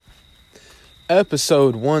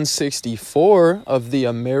episode 164 of the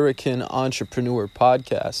American Entrepreneur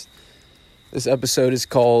Podcast. This episode is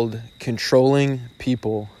called Controlling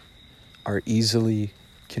People Are Easily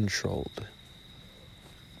Controlled.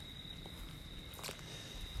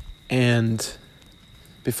 And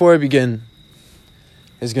before I begin,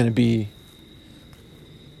 is going to be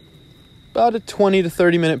about a 20 to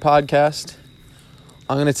 30 minute podcast.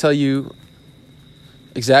 I'm going to tell you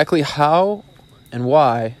exactly how and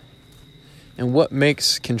why and what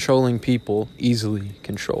makes controlling people easily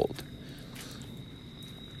controlled.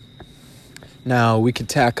 Now, we could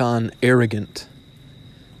tack on arrogant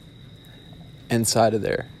inside of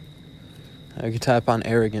there. I could type on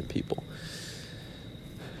arrogant people.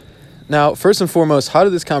 Now, first and foremost, how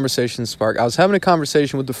did this conversation spark? I was having a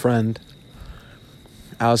conversation with a friend.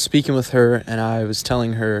 I was speaking with her, and I was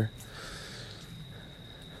telling her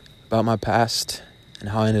about my past and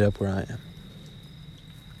how I ended up where I am.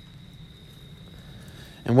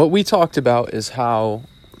 And what we talked about is how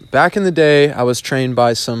back in the day, I was trained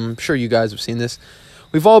by I'm sure you guys have seen this.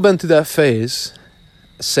 We've all been through that phase.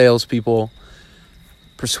 Salespeople,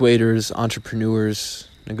 persuaders, entrepreneurs,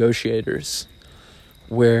 negotiators,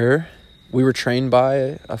 where we were trained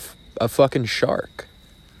by a fucking shark.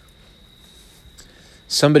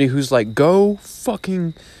 Somebody who's like, go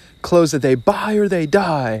fucking close it. They buy or they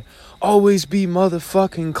die. Always be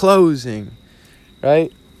motherfucking closing.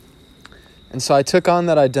 Right? And so I took on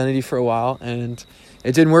that identity for a while, and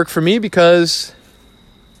it didn't work for me because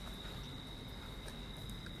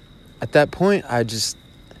at that point, if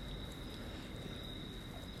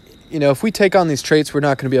we take on these traits, we're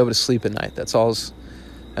not going to be able to sleep at night. That's all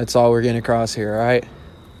we're getting across here, all right?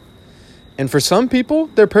 And for some people,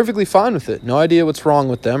 they're perfectly fine with it. No idea what's wrong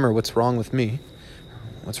with them or what's wrong with me.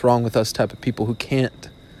 What's wrong with us type of people who can't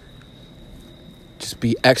just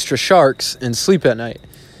be extra sharks and sleep at night.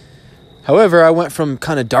 However, I went from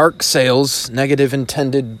kind of dark sales, negative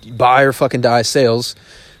intended buy or fucking die sales,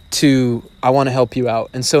 to I want to help you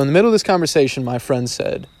out. And so in the middle of this conversation, my friend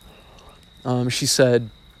said, she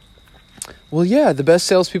said, well, yeah, the best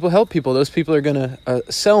salespeople help people. Those people are going to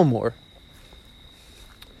sell more.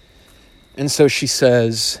 And so she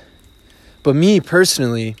says, but me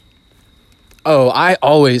personally, I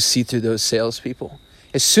always see through those salespeople.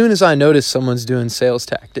 As soon as I notice someone's doing sales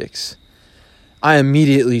tactics, I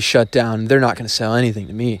immediately shut down. They're not going to sell anything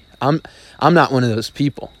to me. I'm not one of those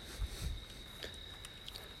people.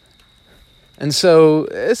 And so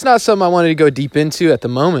it's not something I wanted to go deep into at the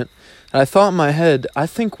moment. And I thought in my head, I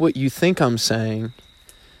think what you think I'm saying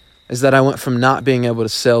is that I went from not being able to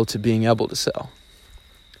sell to being able to sell,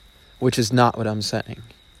 which is not what I'm saying.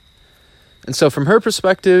 And so from her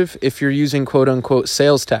perspective, if you're using quote unquote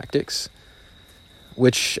sales tactics,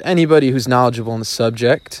 which anybody who's knowledgeable on the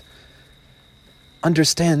subject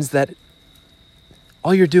understands that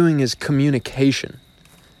all you're doing is communication.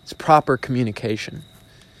 It's proper communication.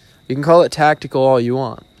 You can call it tactical all you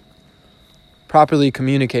want. Properly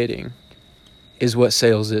communicating is what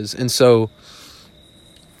sales is. And so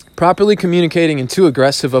properly communicating in too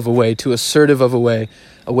aggressive of a way, too assertive of a way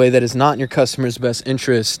that is not in your customer's best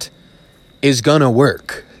interest is gonna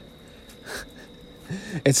work.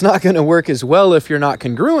 It's not gonna work as well if you're not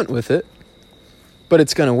congruent with it, but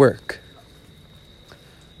it's gonna work.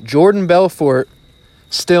 Jordan Belfort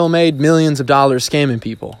still made millions of dollars scamming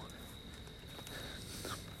people.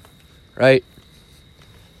 Right?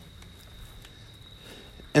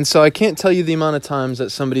 And so I can't tell you the amount of times that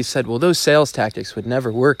somebody said, well, those sales tactics would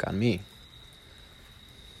never work on me.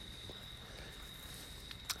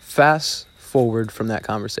 Fast forward from that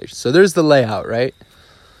conversation. So there's the layout, right?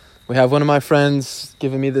 We have one of my friends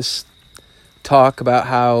giving me this talk about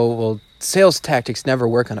how, sales tactics never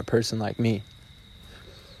work on a person like me.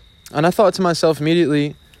 And I thought to myself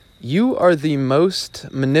immediately, you are the most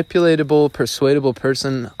manipulatable, persuadable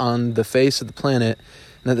person on the face of the planet,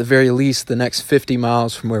 and at the very least, the next 50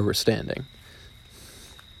 miles from where we're standing.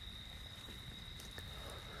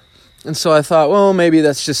 And so I thought, well, maybe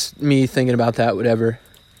that's just me thinking about that, whatever.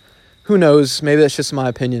 Who knows? Maybe that's just my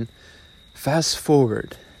opinion. Fast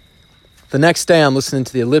forward. The next day, I'm listening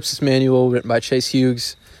to the Ellipsis Manual written by Chase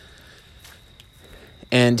Hughes.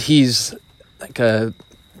 And he's like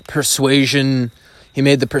he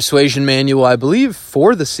made the persuasion manual, I believe,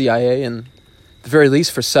 for the CIA and at the very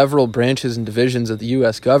least for several branches and divisions of the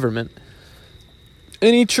U.S. government.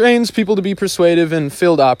 And he trains people to be persuasive and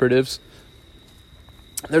field operatives.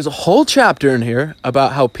 There's a whole chapter in here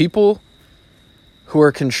about how people who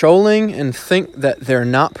are controlling and think that they're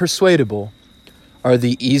not persuadable are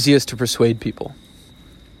the easiest to persuade people.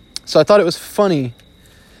 So I thought it was funny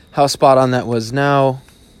how spot on that was. Now,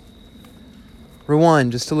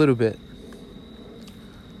 rewind just a little bit.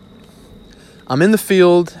 I'm in the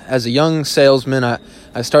field as a young salesman.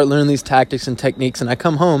 I start learning these tactics and techniques, and I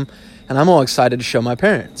come home and I'm all excited to show my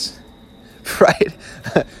parents, right?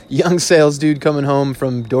 Young sales dude coming home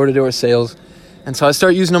from door-to-door sales. And so I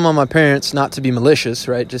start using them on my parents, not to be malicious,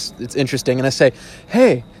 right? Just, it's interesting. And I say,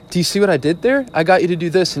 hey, do you see what I did there? I got you to do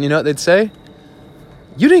this. And you know what they'd say?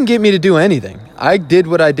 You didn't get me to do anything. I did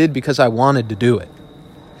what I did because I wanted to do it.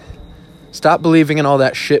 Stop believing in all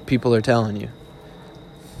that shit people are telling you.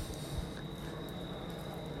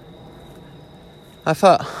 I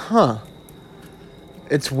thought,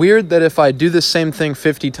 it's weird that if I do the same thing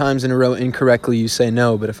 50 times in a row incorrectly, you say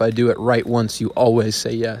no, but if I do it right once, you always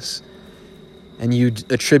say yes. And you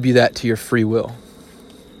attribute that to your free will.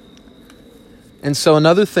 And so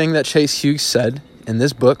another thing that Chase Hughes said in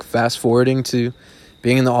this book, fast forwarding to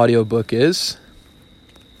being in the audiobook, is,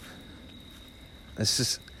 this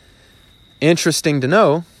is interesting to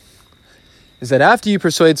know, is that after you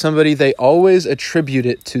persuade somebody, they always attribute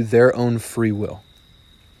it to their own free will.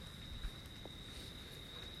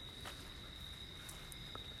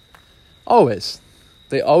 Always.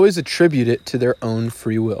 They always attribute it to their own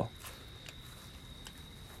free will.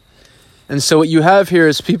 And so what you have here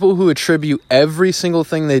is people who attribute every single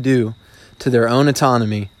thing they do to their own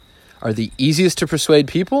autonomy are the easiest to persuade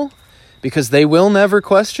people because they will never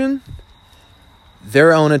question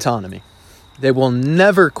their own autonomy. They will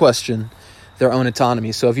never question their own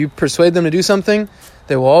autonomy. So if you persuade them to do something,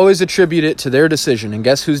 they will always attribute it to their decision. And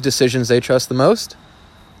guess whose decisions they trust the most?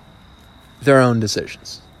 Their own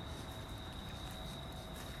decisions.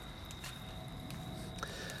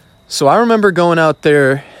 So I remember going out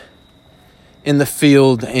there in the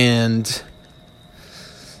field and,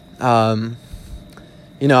 I'd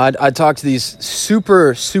talk to these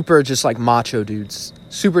super just like macho dudes,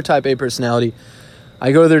 super type A personality.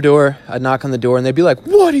 I go to their door, I'd knock on the door, and they'd be like,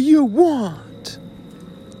 what do you want?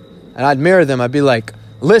 And I'd mirror them. I'd be like,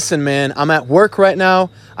 listen, man, I'm at work right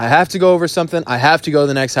now. I have to go over something. I have to go to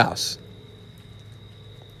the next house.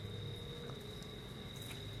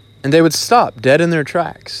 And they would stop dead in their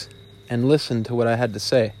tracks and listen to what I had to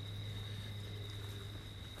say.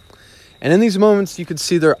 And in these moments, you could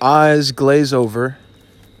see their eyes glaze over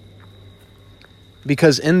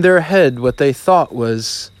because in their head, what they thought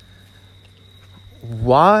was,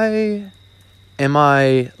 why am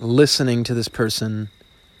I listening to this person?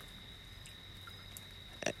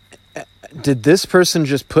 Did this person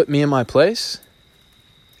just put me in my place?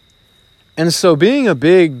 And so being a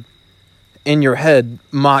big, in your head,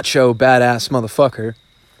 macho, badass motherfucker,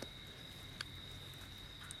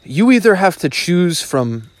 you either have to choose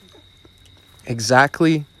from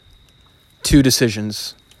exactly two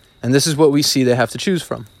decisions. And this is what we see they have to choose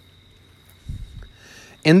from.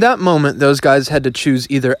 In that moment, those guys had to choose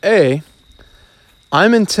either A,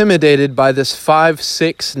 I'm intimidated by this 5,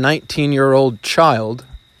 6, 19-year-old child,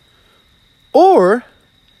 or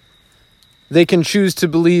they can choose to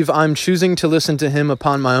believe I'm choosing to listen to him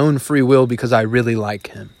upon my own free will because I really like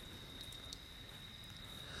him.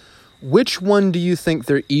 Which one do you think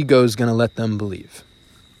their ego is going to let them believe?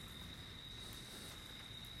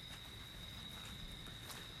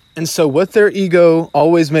 And so what their ego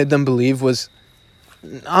always made them believe was,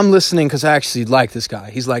 I'm listening because I actually like this guy.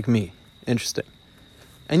 He's like me. Interesting.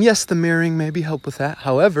 And yes, the mirroring maybe help with that.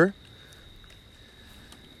 However,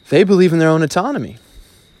 they believe in their own autonomy.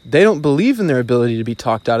 They don't believe in their ability to be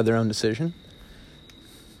talked out of their own decision.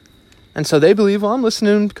 And so they believe, well, I'm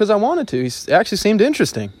listening because I wanted to. It actually seemed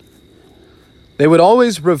interesting. They would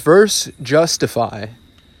always reverse justify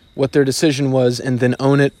what their decision was and then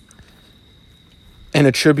own it and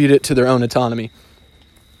attribute it to their own autonomy.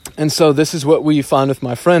 And so this is what we found with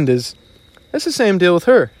my friend is, it's the same deal with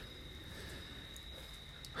her.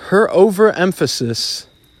 Her overemphasis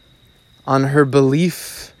on her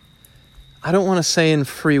belief, I don't want to say in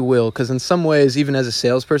free will, because in some ways, even as a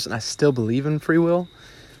salesperson, I still believe in free will.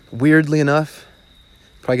 Weirdly enough,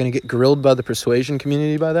 probably going to get grilled by the persuasion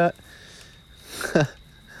community by that.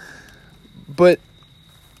 But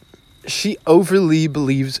she overly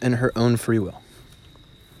believes in her own free will.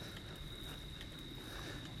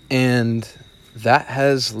 And that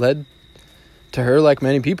has led to her, like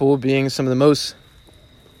many people, being some of the most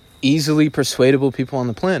easily persuadable people on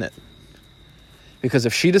the planet. Because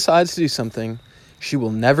if she decides to do something, she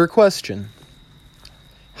will never question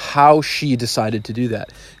how she decided to do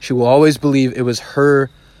that. She will always believe it was her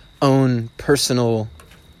own personal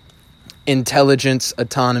intelligence,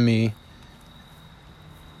 autonomy,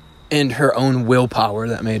 and her own willpower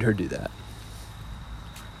that made her do that.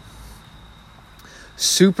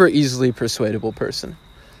 Super easily persuadable person.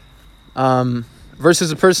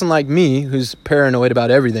 Versus a person like me who's paranoid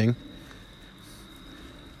about everything.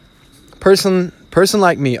 Person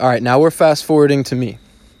like me. All right, now we're fast forwarding to me.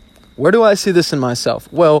 Where do I see this in myself?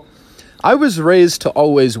 Well, I was raised to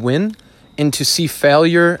always win and to see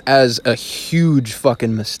failure as a huge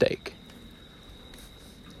fucking mistake.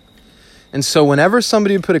 And so whenever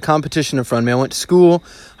somebody would put a competition in front of me, I went to school,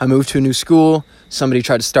 I moved to a new school, somebody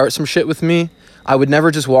tried to start some shit with me, I would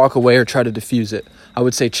never just walk away or try to diffuse it. I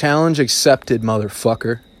would say, challenge accepted,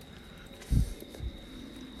 motherfucker.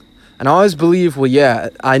 And I always believe, well, yeah,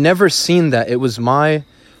 I never seen that. It was my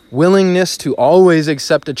willingness to always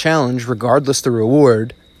accept a challenge, regardless the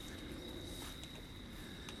reward,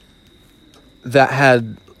 that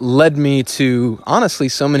had led me to, honestly,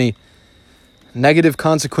 so many negative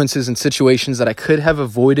consequences and situations that I could have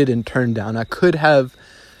avoided and turned down. I could have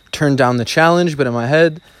turned down the challenge, but in my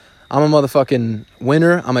head, I'm a motherfucking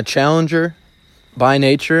winner. I'm a challenger by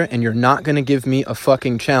nature, and you're not going to give me a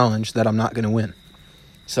fucking challenge that I'm not going to win.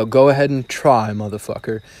 So go ahead and try,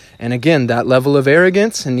 motherfucker. And again, that level of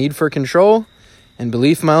arrogance and need for control and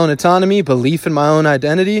belief in my own autonomy, belief in my own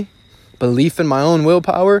identity, belief in my own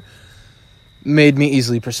willpower made me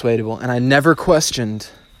easily persuadable. And I never questioned.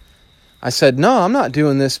 I said, no, I'm not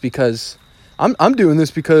doing this because I'm doing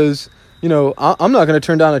this because, I'm not going to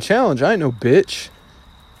turn down a challenge. I ain't no bitch.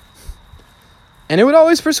 And it would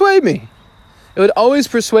always persuade me. It would always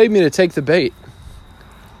persuade me to take the bait.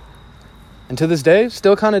 And to this day,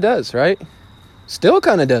 still kind of does, right? Still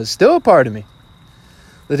kind of does. Still a part of me.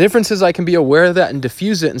 The difference is I can be aware of that and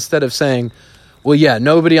diffuse it instead of saying, well, yeah,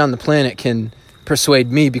 nobody on the planet can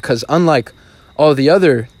persuade me because unlike all the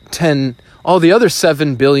other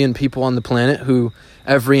 7 billion people on the planet who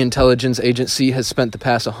every intelligence agency has spent the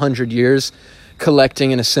past 100 years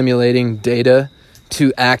collecting and assimilating data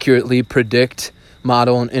to accurately predict,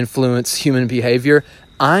 model, and influence human behavior,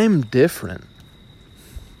 I'm different.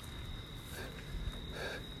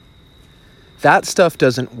 That stuff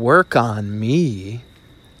doesn't work on me.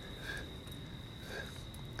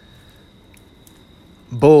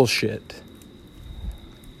 Bullshit.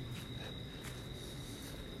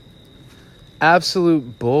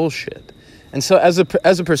 Absolute bullshit. And so as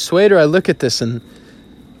a persuader, I look at this and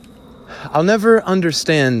I'll never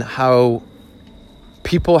understand how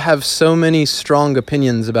people have so many strong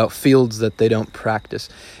opinions about fields that they don't practice.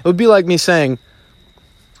 It would be like me saying,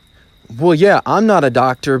 well, yeah, I'm not a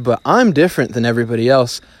doctor, but I'm different than everybody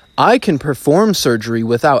else. I can perform surgery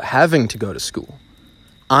without having to go to school.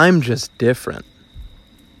 I'm just different.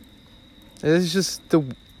 It's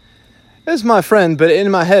my friend, but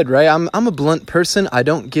in my head, right? I'm a blunt person. I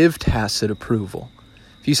don't give tacit approval.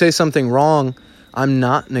 If you say something wrong, I'm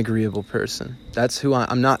not an agreeable person. That's who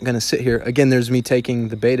I'm not going to sit here. Again, there's me taking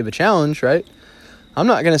the bait of a challenge, right? I'm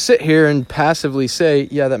not going to sit here and passively say,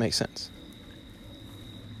 yeah, that makes sense.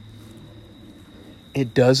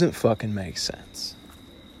 It doesn't fucking make sense.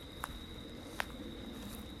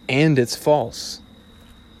 And it's false.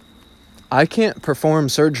 I can't perform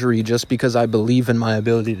surgery just because I believe in my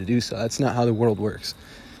ability to do so. That's not how the world works.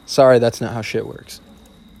 Sorry, that's not how shit works.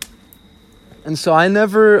 And so I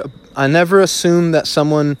never assume that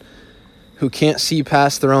someone who can't see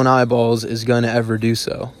past their own eyeballs is going to ever do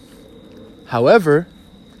so. However,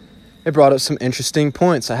 it brought up some interesting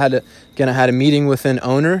points. I had a meeting with an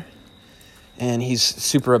owner, and he's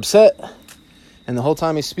super upset. And the whole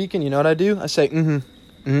time he's speaking, you know what I do? I say,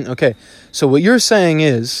 okay. So what you're saying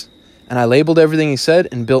is, and I labeled everything he said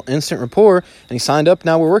and built instant rapport, and he signed up,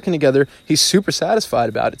 now we're working together. He's super satisfied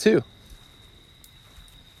about it too.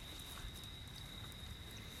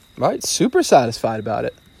 Right? Super satisfied about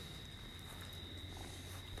it.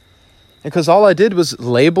 Because all I did was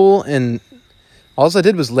label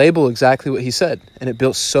exactly what he said, and it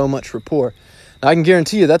built so much rapport. Now, I can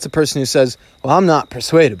guarantee you that's a person who says, well, I'm not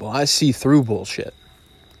persuadable. I see through bullshit.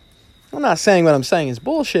 I'm not saying what I'm saying is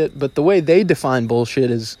bullshit, but the way they define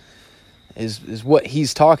bullshit is what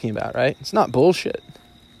he's talking about, right? It's not bullshit.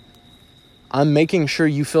 I'm making sure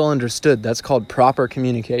you feel understood. That's called proper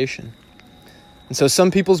communication. And so some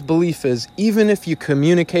people's belief is, even if you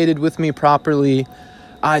communicated with me properly,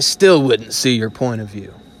 I still wouldn't see your point of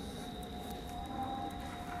view.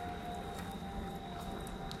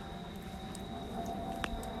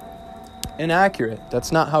 Inaccurate.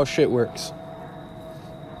 That's not how shit works.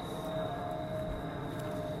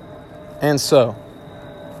 And so,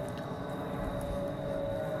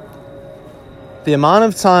 the amount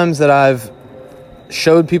of times that I've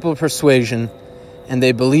showed people persuasion and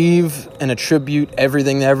they believe and attribute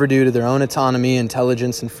everything they ever do to their own autonomy,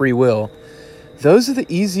 intelligence, and free will, those are the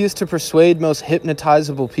easiest to persuade, most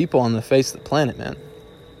hypnotizable people on the face of the planet, man.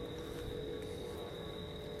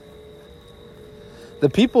 The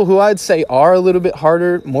people who I'd say are a little bit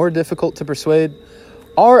harder, more difficult to persuade,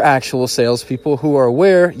 are actual salespeople who are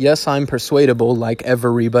aware, yes, I'm persuadable like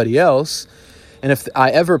everybody else. And if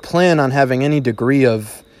I ever plan on having any degree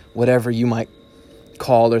of whatever you might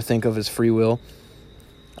call or think of as free will,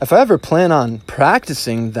 if I ever plan on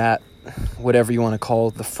practicing that, whatever you want to call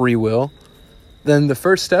the free will, then the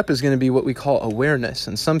first step is going to be what we call awareness.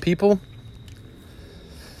 And some people,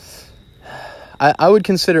 I would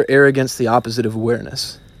consider arrogance the opposite of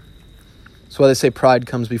awareness. That's why they say pride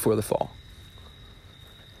comes before the fall.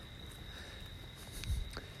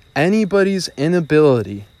 Anybody's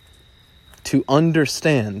inability to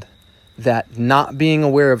understand that not being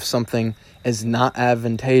aware of something is not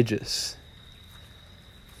advantageous.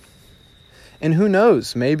 And who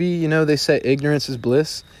knows, maybe, they say ignorance is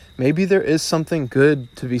bliss. Maybe there is something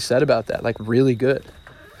good to be said about that, like really good.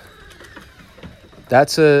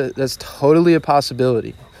 That's totally a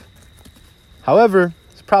possibility. However,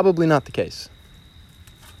 it's probably not the case.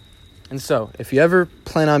 And so, if you ever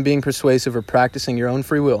plan on being persuasive or practicing your own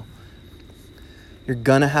free will, you're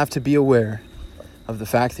gonna have to be aware of the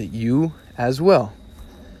fact that you, as well,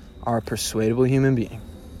 are a persuadable human being.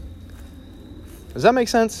 Does that make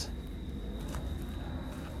sense?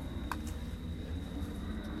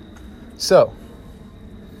 So,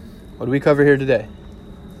 what do we cover here today?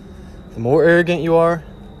 The more arrogant you are,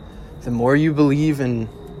 the more you believe in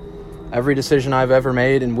every decision I've ever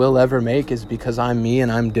made and will ever make is because I'm me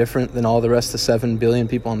and I'm different than all the rest of the 7 billion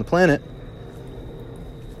people on the planet,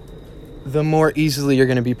 the more easily you're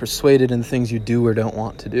going to be persuaded in things you do or don't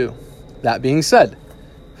want to do. That being said,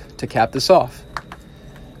 to cap this off,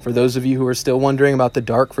 for those of you who are still wondering about the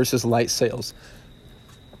dark versus light sales,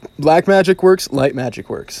 black magic works, light magic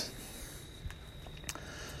works.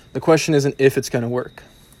 The question isn't if it's going to work.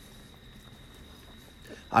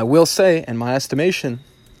 I will say, in my estimation,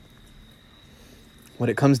 what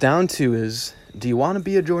it comes down to is, do you want to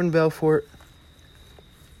be a Jordan Belfort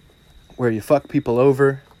where you fuck people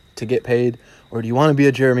over to get paid? Or do you want to be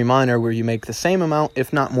a Jeremy Minor where you make the same amount,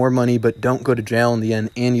 if not more money, but don't go to jail in the end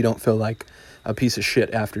and you don't feel like a piece of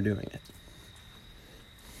shit after doing it?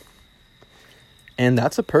 And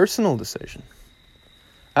that's a personal decision.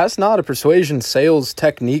 That's not a persuasion sales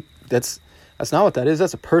technique. That's not what that is.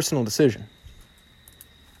 That's a personal decision.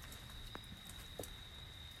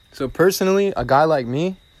 So personally, a guy like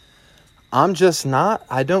me,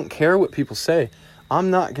 I don't care what people say. I'm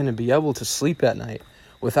not going to be able to sleep at night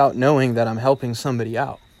without knowing that I'm helping somebody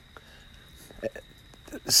out.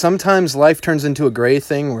 Sometimes life turns into a gray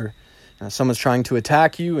thing where someone's trying to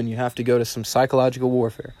attack you and you have to go to some psychological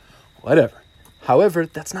warfare. Whatever. However,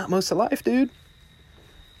 that's not most of life, dude.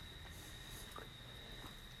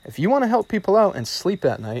 If you want to help people out and sleep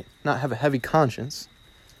at night, not have a heavy conscience,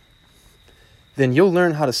 then you'll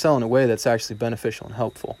learn how to sell in a way that's actually beneficial and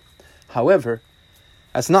helpful. However,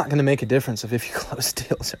 that's not going to make a difference if you close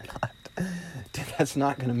deals or not. Dude, that's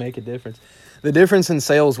not going to make a difference. The difference in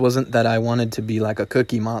sales wasn't that I wanted to be like a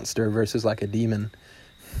cookie monster versus like a demon.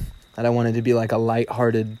 That I wanted to be like a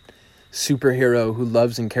lighthearted superhero who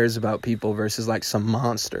loves and cares about people versus like some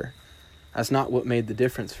monster. That's not what made the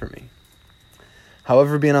difference for me.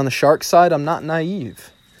 However, being on the shark side, I'm not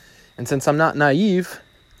naive. And since I'm not naive,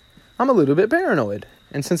 I'm a little bit paranoid.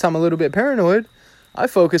 And since I'm a little bit paranoid, I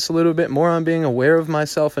focus a little bit more on being aware of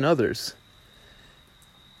myself and others.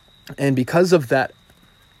 And because of that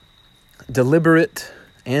deliberate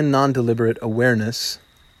and non-deliberate awareness,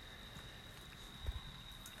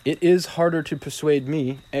 it is harder to persuade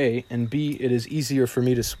me, A, and B, it is easier for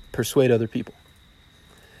me to persuade other people.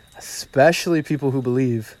 Especially people who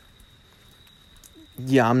believe,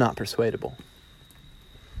 yeah, I'm not persuadable.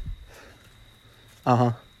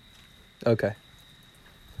 Okay.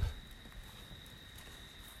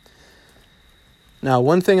 Now,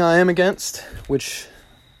 one thing I am against, which,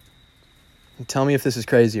 tell me if this is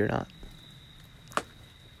crazy or not.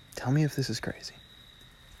 Tell me if this is crazy.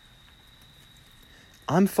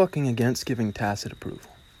 I'm fucking against giving tacit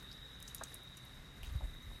approval.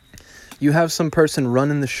 You have some person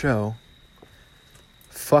running the show,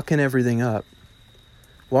 fucking everything up,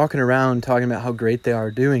 walking around talking about how great they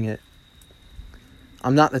are doing it.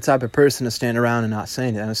 I'm not the type of person to stand around and not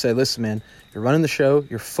saying it. I'm going to say, listen, man, you're running the show,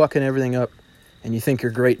 you're fucking everything up, and you think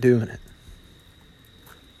you're great doing it.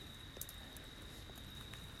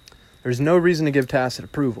 There's no reason to give tacit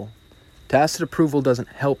approval. Tacit approval doesn't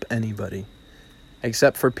help anybody,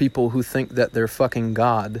 except for people who think that they're fucking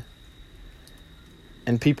God.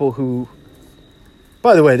 And people who...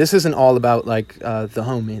 By the way, this isn't all about, like, the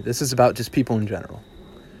homie. This is about just people in general.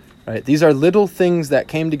 Right? These are little things that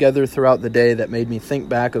came together throughout the day that made me think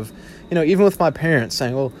back of, even with my parents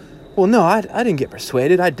saying, well, Well, no, I didn't get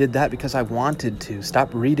persuaded. I did that because I wanted to.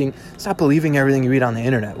 Stop believing everything you read on the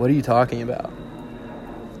internet. What are you talking about?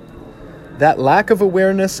 That lack of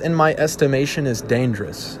awareness, in my estimation, is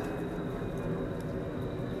dangerous.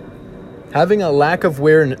 Having a lack of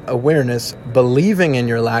awareness, believing in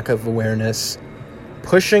your lack of awareness,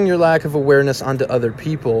 pushing your lack of awareness onto other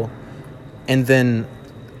people, and then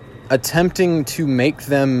attempting to make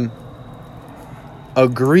them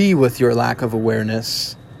agree with your lack of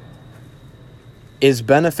awareness is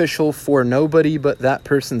beneficial for nobody but that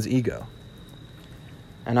person's ego.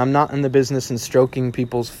 And I'm not in the business in stroking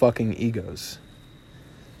people's fucking egos.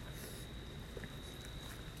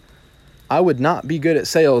 I would not be good at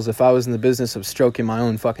sales if I was in the business of stroking my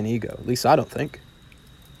own fucking ego. At least I don't think.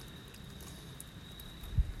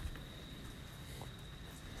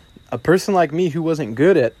 A person like me who wasn't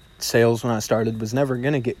good at sales when I started was never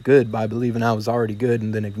going to get good by believing I was already good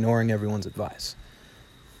and then ignoring everyone's advice.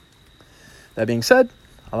 That being said,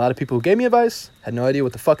 a lot of people who gave me advice had no idea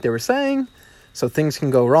what the fuck they were saying, so things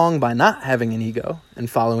can go wrong by not having an ego and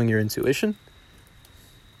following your intuition.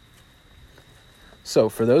 So,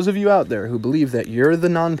 for those of you out there who believe that you're the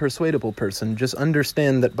non-persuadable person, just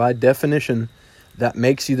understand that by definition, that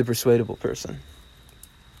makes you the persuadable person.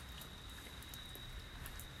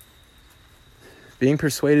 Being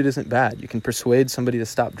persuaded isn't bad. You can persuade somebody to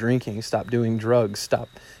stop drinking, stop doing drugs, stop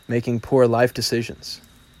making poor life decisions.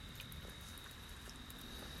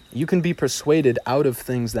 You can be persuaded out of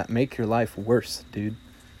things that make your life worse, dude.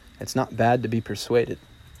 It's not bad to be persuaded.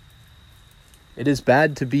 It is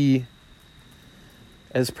bad to be,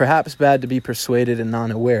 as perhaps bad to be persuaded and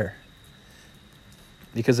non-aware.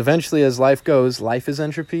 Because eventually as life goes, life is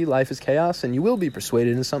entropy, life is chaos, and you will be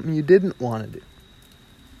persuaded into something you didn't want to do.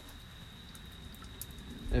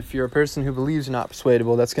 If you're a person who believes you're not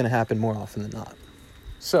persuadable, that's going to happen more often than not.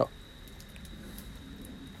 So,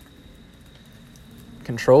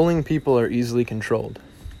 controlling people are easily controlled.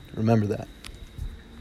 Remember that.